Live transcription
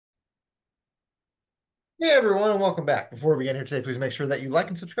Hey everyone, and welcome back. Before we begin here today, please make sure that you like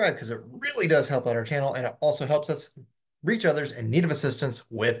and subscribe because it really does help out our channel and it also helps us reach others in need of assistance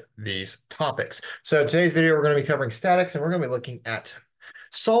with these topics. So today's video, we're going to be covering statics and we're going to be looking at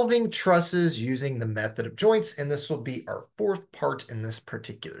solving trusses using the method of joints, and this will be our fourth part in this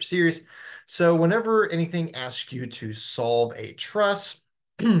particular series. So whenever anything asks you to solve a truss,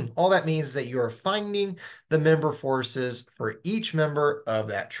 all that means is that you are finding the member forces for each member of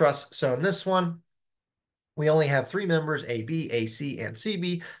that truss. So in this one, we only have three members, AB, AC, and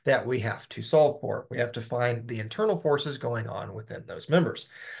CB, that we have to solve for. We have to find the internal forces going on within those members.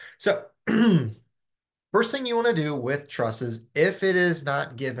 So first thing you want to do with trusses, if it is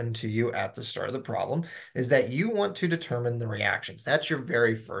not given to you at the start of the problem, is that you want to determine the reactions. That's your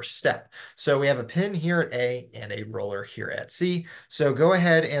very first step. So we have a pin here at A and a roller here at C. So go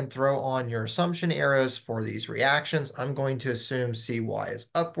ahead and throw on your assumption arrows for these reactions. I'm going to assume CY is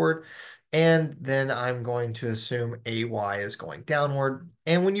upward, and then I'm going to assume AY is going downward.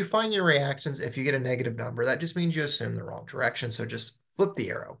 And when you find your reactions, if you get a negative number, that just means you assume the wrong direction. So just flip the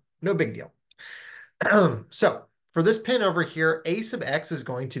arrow. No big deal. So for this pin over here, A sub x is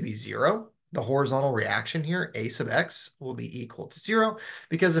going to be 0. The horizontal reaction here, A sub x, will be equal to 0,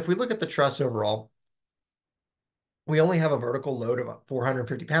 because if we look at the truss overall, we only have a vertical load of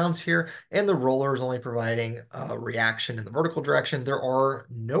 450 pounds here, and the roller is only providing a reaction in the vertical direction. There are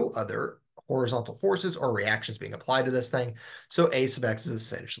no other horizontal forces or reactions being applied to this thing, so A sub x is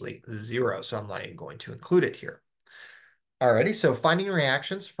essentially 0, so I'm not even going to include it here. Alrighty, so finding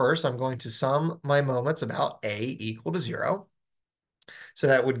reactions first, I'm going to sum my moments about A equal to 0. So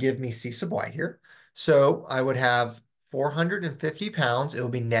that would give me C sub y here. So I would have 450 pounds. It will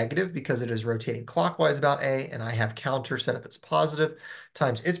be negative because it is rotating clockwise about A, and I have counter set up as positive,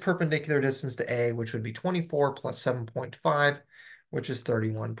 times its perpendicular distance to A, which would be 24 plus 7.5, which is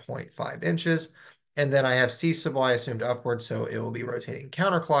 31.5 inches. And then I have C sub y assumed upward, so it will be rotating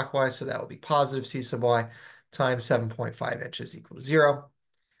counterclockwise, so that will be positive C sub y times 7.5 inches equal to 0.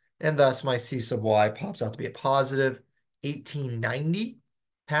 And thus my C sub y pops out to be a positive 1890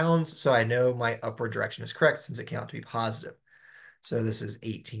 pounds. So I know my upward direction is correct since it came out to be positive. So this is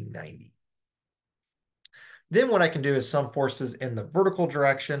 1890. Then what I can do is sum forces in the vertical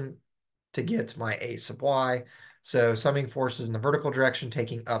direction to get my A sub y. So summing forces in the vertical direction,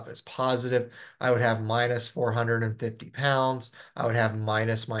 taking up as positive, I would have minus 450 pounds. I would have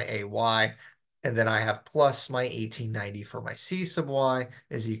minus my AY, and then I have plus my 1890 for my C sub y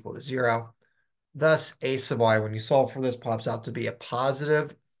is equal to 0. Thus, A sub y, when you solve for this, pops out to be a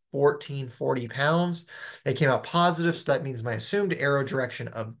positive 1440 pounds. It came out positive, so that means my assumed arrow direction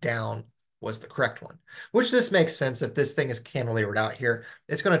of down was the correct one, which this makes sense. If this thing is cantilevered out here,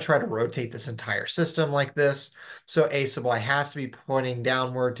 it's going to try to rotate this entire system like this. So A sub y has to be pointing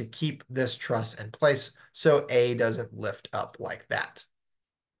downward to keep this truss in place so A doesn't lift up like that.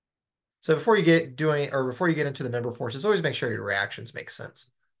 So before you get into the member forces, always make sure your reactions make sense.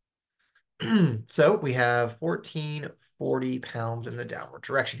 So we have 1440 pounds in the downward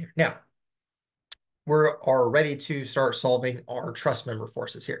direction here. Now, we are ready to start solving our truss member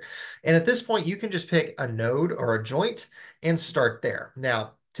forces here. And at this point, you can just pick a node or a joint and start there.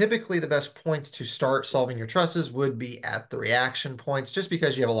 Now, typically the best points to start solving your trusses would be at the reaction points, just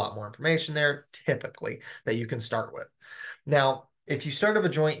because you have a lot more information there, typically, that you can start with. Now, if you start up a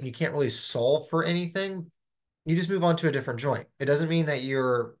joint and you can't really solve for anything, you just move on to a different joint. It doesn't mean that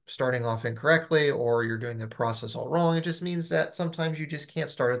you're starting off incorrectly or you're doing the process all wrong. It just means that sometimes you just can't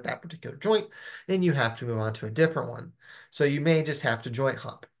start at that particular joint and you have to move on to a different one. So you may just have to joint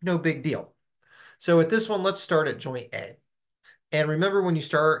hop. No big deal. So with this one, let's start at joint A. And remember, when you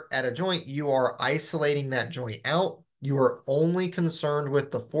start at a joint, you are isolating that joint out. You are only concerned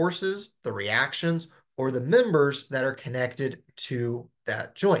with the forces, the reactions, or the members that are connected to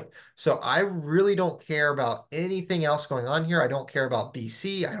that joint. So I really don't care about anything else going on here. I don't care about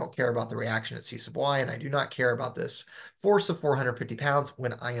BC. I don't care about the reaction at C sub y, and I do not care about this force of 450 pounds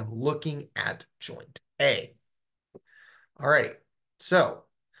when I am looking at joint A. Alrighty, so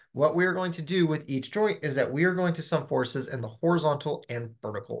what we are going to do with each joint is that we are going to sum forces in the horizontal and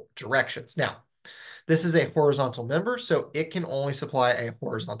vertical directions. Now, this is a horizontal member, so it can only supply a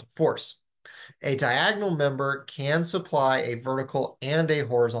horizontal force. A diagonal member can supply a vertical and a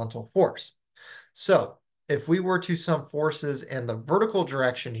horizontal force. So if we were to sum forces in the vertical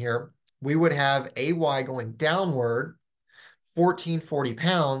direction here, we would have AY going downward 1440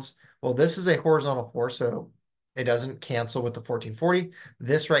 pounds. Well, this is a horizontal force, so it doesn't cancel with the 1440.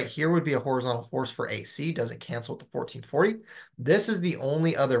 This right here would be a horizontal force for AC, doesn't cancel with the 1440. This is the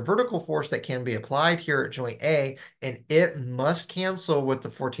only other vertical force that can be applied here at joint A, and it must cancel with the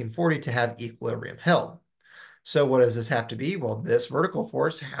 1440 to have equilibrium held. So what does this have to be? Well, this vertical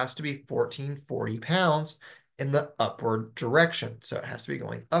force has to be 1440 pounds in the upward direction. So it has to be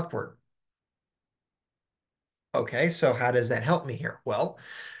going upward. Okay, so how does that help me here? Well,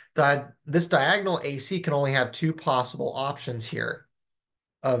 this diagonal AC can only have two possible options here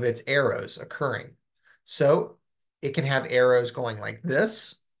of its arrows occurring. So it can have arrows going like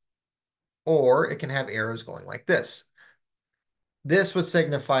this, or it can have arrows going like this. This would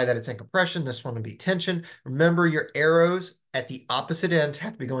signify that it's in compression. This one would be tension. Remember, your arrows at the opposite end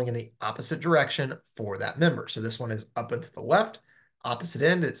have to be going in the opposite direction for that member. So this one is up and to the left. Opposite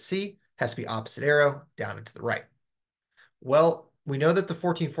end at C has to be opposite arrow down and to the right. Well, we know that the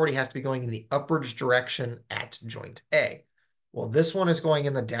 1440 has to be going in the upwards direction at joint A. Well, this one is going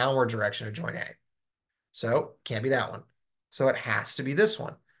in the downward direction of joint A. So can't be that one. So it has to be this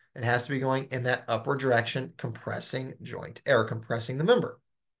one. It has to be going in that upward direction, compressing joint or compressing the member.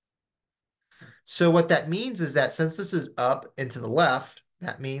 So what that means is that since this is up and to the left,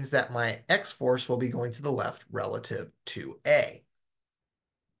 that means that my X force will be going to the left relative to A.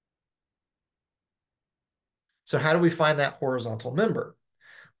 So how do we find that horizontal member?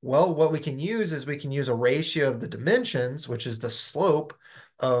 Well, what we can use is we can use a ratio of the dimensions, which is the slope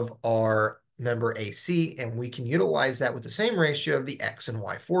of our member AC, and we can utilize that with the same ratio of the X and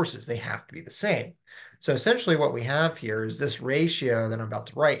Y forces. They have to be the same. So essentially what we have here is this ratio that I'm about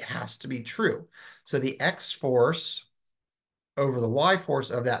to write has to be true. So the X force over the Y force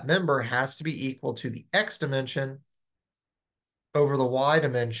of that member has to be equal to the X dimension over the Y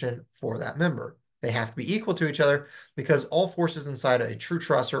dimension for that member. They have to be equal to each other because all forces inside a true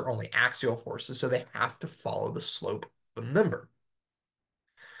truss are only axial forces, so they have to follow the slope of the member.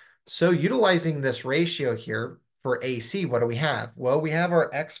 So utilizing this ratio here for AC, what do we have? Well, we have our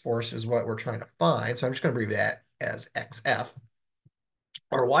X force is what we're trying to find, so I'm just going to abbreviate that as XF.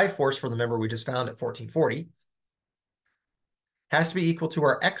 Our Y force for the member we just found at 1440 has to be equal to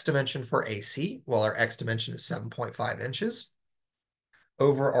our X dimension for AC. Well, our X dimension is 7.5 inches.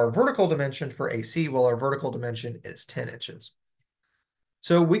 Over our vertical dimension for AC, well, our vertical dimension is 10 inches.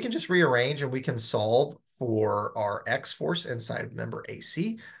 So we can just rearrange and we can solve for our X force inside of member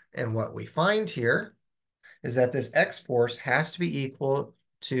AC. And what we find here is that this X force has to be equal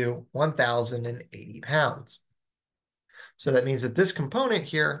to 1,080 pounds. So that means that this component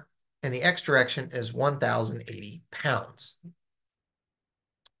here in the X direction is 1,080 pounds.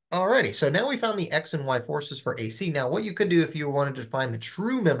 Alrighty, so now we found the X and Y forces for AC. Now, what you could do if you wanted to find the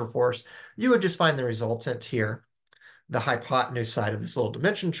true member force, you would just find the resultant here, the hypotenuse side of this little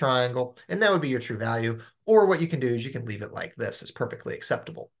dimension triangle, and that would be your true value. Or what you can do is you can leave it like this. It's perfectly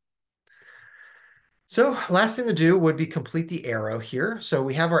acceptable. So last thing to do would be complete the arrow here. So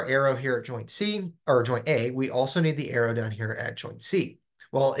we have our arrow here at joint C, or joint A. We also need the arrow down here at joint C.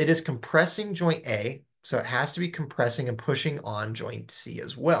 Well, it is compressing joint A, so it has to be compressing and pushing on joint C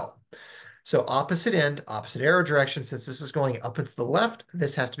as well. So opposite end, opposite arrow direction, since this is going up and to the left,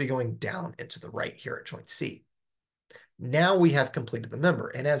 this has to be going down and to the right here at joint C. Now we have completed the member.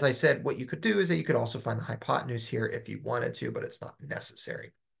 And as I said, what you could do is that you could also find the hypotenuse here if you wanted to, but it's not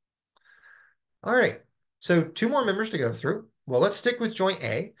necessary. All right, so two more members to go through. Well, let's stick with joint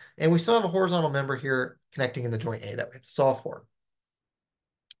A, and we still have a horizontal member here connecting in the joint A that we have to solve for.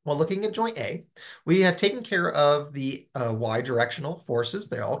 Well, looking at joint A, we have taken care of the Y directional forces.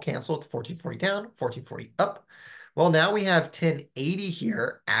 They all cancel with 1440 down, 1440 up. Well, now we have 1080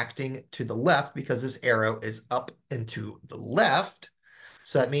 here acting to the left because this arrow is up and to the left.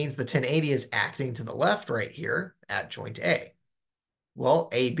 So that means the 1080 is acting to the left right here at joint A. Well,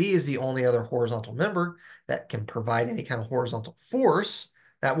 AB is the only other horizontal member that can provide any kind of horizontal force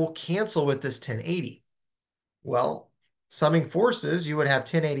that will cancel with this 1080. Well, summing forces, you would have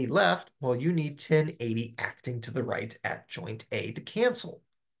 1080 left. Well, you need 1080 acting to the right at joint A to cancel.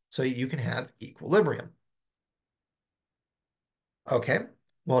 So you can have equilibrium. Okay,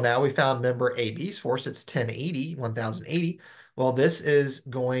 well, now we found member AB's force. It's 1080, 1080. Well, this is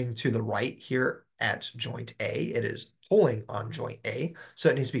going to the right here at joint A. It is pulling on joint A. So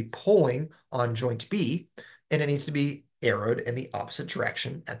it needs to be pulling on joint B, and it needs to be arrowed in the opposite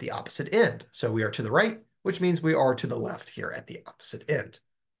direction at the opposite end. So we are to the right, which means we are to the left here at the opposite end.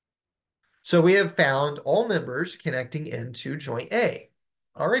 So we have found all members connecting into joint A.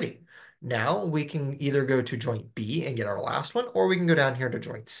 Alrighty. Now we can either go to joint B and get our last one, or we can go down here to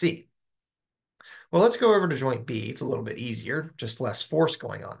joint C. Well, let's go over to joint B. It's a little bit easier, just less force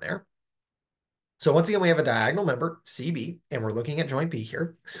going on there. So once again, we have a diagonal member, CB, and we're looking at joint B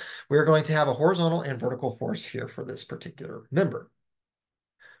here. We're going to have a horizontal and vertical force here for this particular member.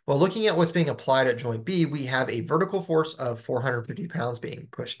 Well, looking at what's being applied at joint B, we have a vertical force of 450 pounds being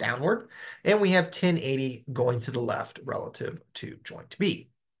pushed downward, and we have 1080 going to the left relative to joint B.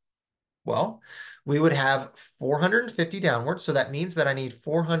 Well, we would have 450 downward, so that means that I need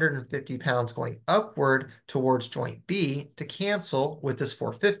 450 pounds going upward towards joint B to cancel with this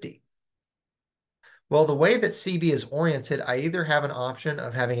 450. Well, the way that CB is oriented, I either have an option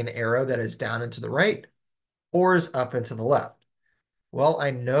of having an arrow that is down and to the right or is up and to the left. Well,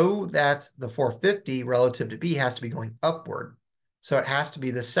 I know that the 450 relative to B has to be going upward. So it has to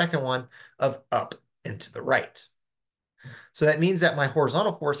be the second one of up and to the right. So that means that my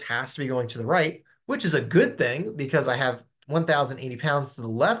horizontal force has to be going to the right, which is a good thing because I have 1,080 pounds to the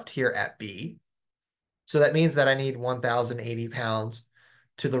left here at B. So that means that I need 1,080 pounds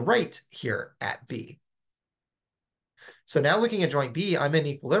to the right here at B. So now looking at joint B, I'm in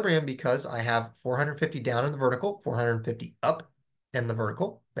equilibrium because I have 450 down in the vertical, 450 up in the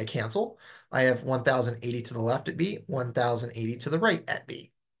vertical. They cancel. I have 1,080 to the left at B, 1,080 to the right at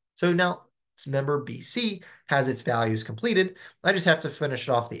B. So now member BC has its values completed. I just have to finish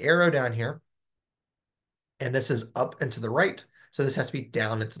off the arrow down here. And this is up and to the right. So this has to be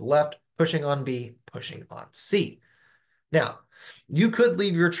down and to the left, pushing on B, pushing on C. Now, you could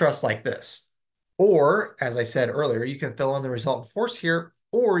leave your truss like this. Or, as I said earlier, you can fill in the resultant force here,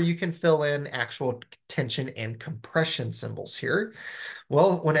 or you can fill in actual tension and compression symbols here.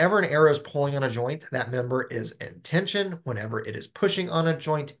 Well, whenever an arrow is pulling on a joint, that member is in tension. Whenever it is pushing on a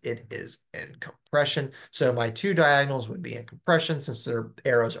joint, it is in compression. So my two diagonals would be in compression since their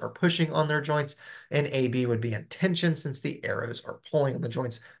arrows are pushing on their joints, and AB would be in tension since the arrows are pulling on the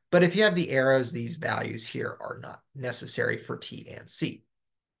joints. But if you have the arrows, these values here are not necessary for T and C.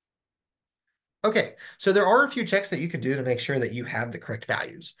 Okay, so there are a few checks that you can do to make sure that you have the correct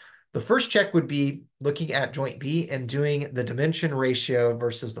values. The first check would be looking at joint B and doing the dimension ratio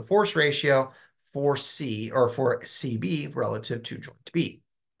versus the force ratio for C or for CB relative to joint B.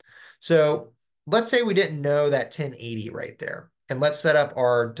 So let's say we didn't know that 1080 right there, and let's set up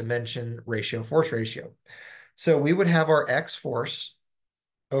our dimension ratio force ratio. So we would have our X force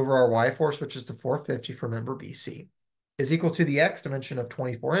over our Y force, which is the 450 for member BC, is equal to the X dimension of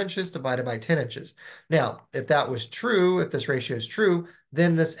 24 inches divided by 10 inches. Now, if that was true, if this ratio is true,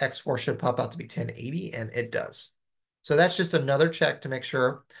 then this X force should pop out to be 1080, and it does. So that's just another check to make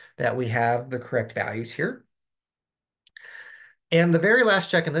sure that we have the correct values here. And the very last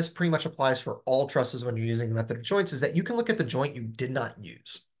check, and this pretty much applies for all trusses when you're using the method of joints, is that you can look at the joint you did not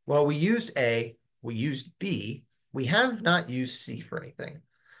use. Well, we used A, we used B, we have not used C for anything.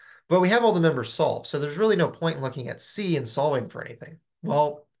 But we have all the members solved, so there's really no point in looking at C and solving for anything.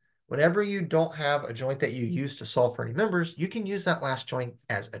 Well, whenever you don't have a joint that you use to solve for any members, you can use that last joint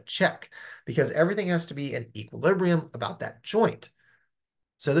as a check because everything has to be in equilibrium about that joint.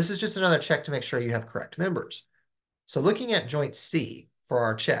 So this is just another check to make sure you have correct members. So looking at joint C for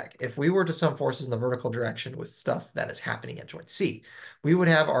our check, if we were to sum forces in the vertical direction with stuff that is happening at joint C, we would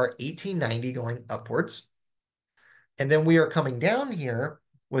have our 1890 going upwards. And then we are coming down here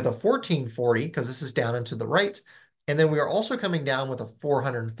with a 1440 because this is down and to the right. And then we are also coming down with a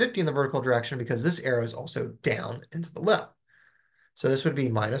 450 in the vertical direction because this arrow is also down and to the left. So this would be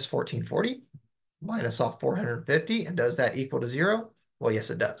minus 1440 minus off 450. And does that equal to 0? Well, yes,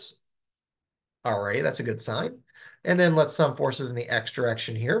 it does. Alrighty, that's a good sign. And then let's sum forces in the X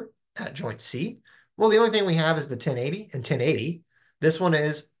direction here at joint C. Well, the only thing we have is the 1080 and 1080. This one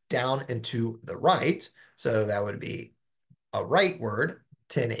is down and to the right. So that would be a rightward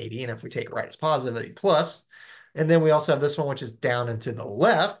 1080. And if we take right as positive, that'd be plus. And then we also have this one, which is down and to the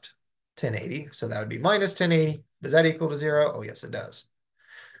left 1080. So that would be minus 1080. Does that equal to 0? Oh, yes, it does.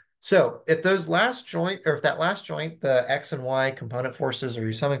 So if those last joint, or if that last joint, the X and Y component forces or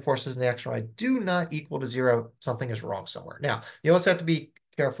your summing forces in the X and Y do not equal to 0, something is wrong somewhere. Now, you also have to be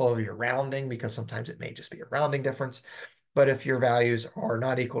careful of your rounding because sometimes it may just be a rounding difference. But if your values are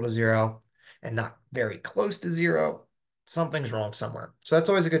not equal to 0 and not very close to 0, something's wrong somewhere. So that's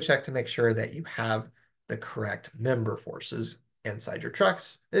always a good check to make sure that you have the correct member forces inside your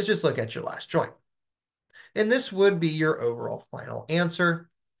trucks, is just look at your last joint. And this would be your overall final answer.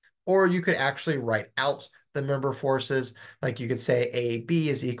 Or you could actually write out the member forces. Like you could say AB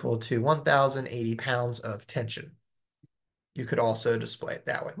is equal to 1,080 pounds of tension. You could also display it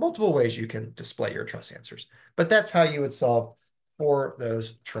that way. Multiple ways you can display your truss answers. But that's how you would solve for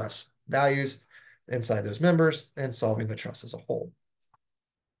those truss values inside those members and solving the truss as a whole.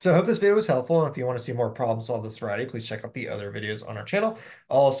 So I hope this video was helpful. And if you want to see more problem solve this variety, please check out the other videos on our channel.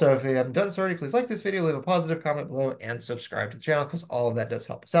 Also, if you haven't done so already, please like this video, leave a positive comment below, and subscribe to the channel because all of that does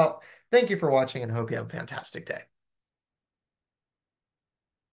help us out. Thank you for watching and hope you have a fantastic day.